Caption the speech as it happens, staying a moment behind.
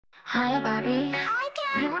Hi Barbie, Hi,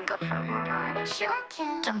 Ken. you wanna go for a ride? Sure,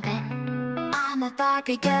 Ken. Jump in. I'm a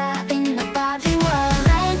Barbie girl in the Barbie world.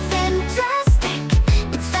 Life's fantastic,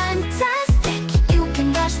 it's fantastic. You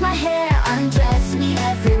can brush my hair, undress me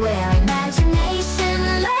everywhere. Imagination,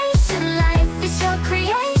 elation, life is your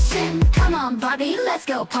creation. Come on, Barbie, let's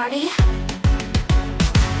go party.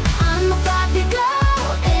 I'm a Barbie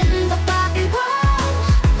girl in the Barbie world.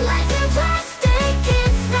 Life's fantastic,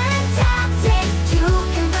 it's fantastic. You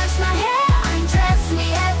can brush my hair, undress me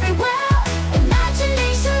everywhere.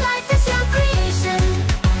 Imagination, life is your creation.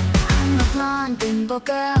 I'm a blonde bimbo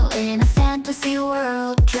girl in a fantasy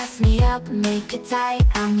world. Dress me up, make it tight,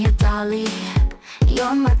 I'm your dolly.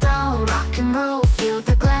 You're my doll, rock and roll, feel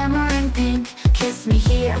the glamour in pink. Kiss me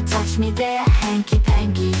here, touch me there,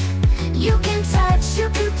 hanky-panky. You can touch, you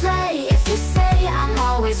can play, if you say I'm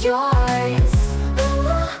always yours. Ooh,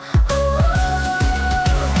 ooh.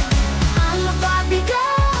 I'm a Barbie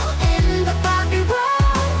girl in the Barbie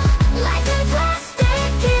world. Life is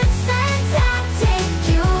plastic, it's fantastic.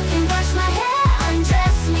 You can brush my hair,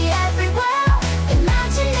 undress me everywhere.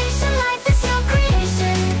 Imagination, life is your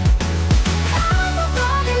creation. Come on,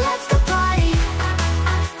 Barbie, let's go party.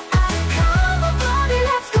 Come on, Barbie,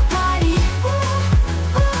 let's go party. Ooh,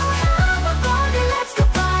 ooh. Come on, Barbie, let's go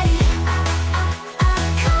party.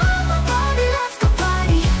 Come on, Barbie, let's go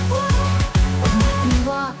party. Make me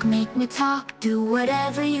walk, make me talk, do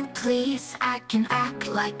whatever you please. I can act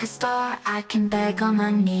like a star, I can beg on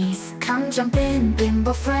my knees. Come jump in,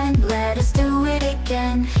 bimbo friend, let us do it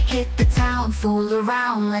again. Hit the town, fool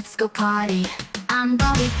around, let's go party. I'm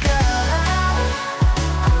Barbie girl.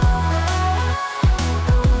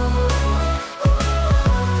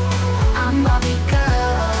 I'm Barbie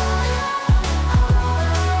girl.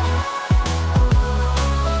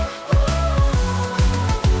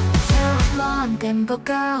 You're a blonde bimbo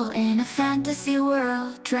girl in a fantasy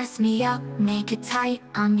world. Dress me up, make it tight,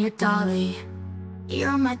 I'm your dolly.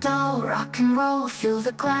 You're my doll, rock and roll, feel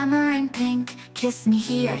the glamour in pink. Kiss me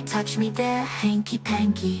here, touch me there,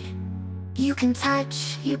 hanky-panky. You can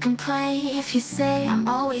touch, you can play, if you say I'm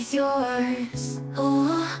always yours.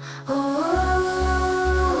 Ooh, ooh.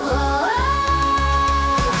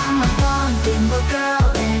 I'm a blonde bimbo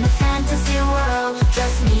girl in a fantasy world.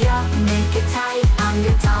 Dress me up, make it tight, I'm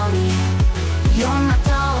your dolly. You're my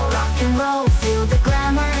doll, rock and roll, feel the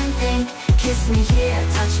glamour in pink. Kiss me here,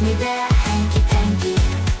 touch me there, hanky-panky.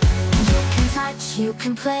 You can touch, you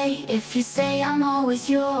can play, if you say I'm always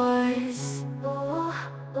yours. Ooh,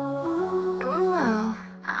 ooh.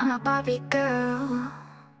 I'm a Barbie girl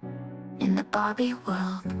in the Barbie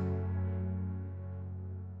world.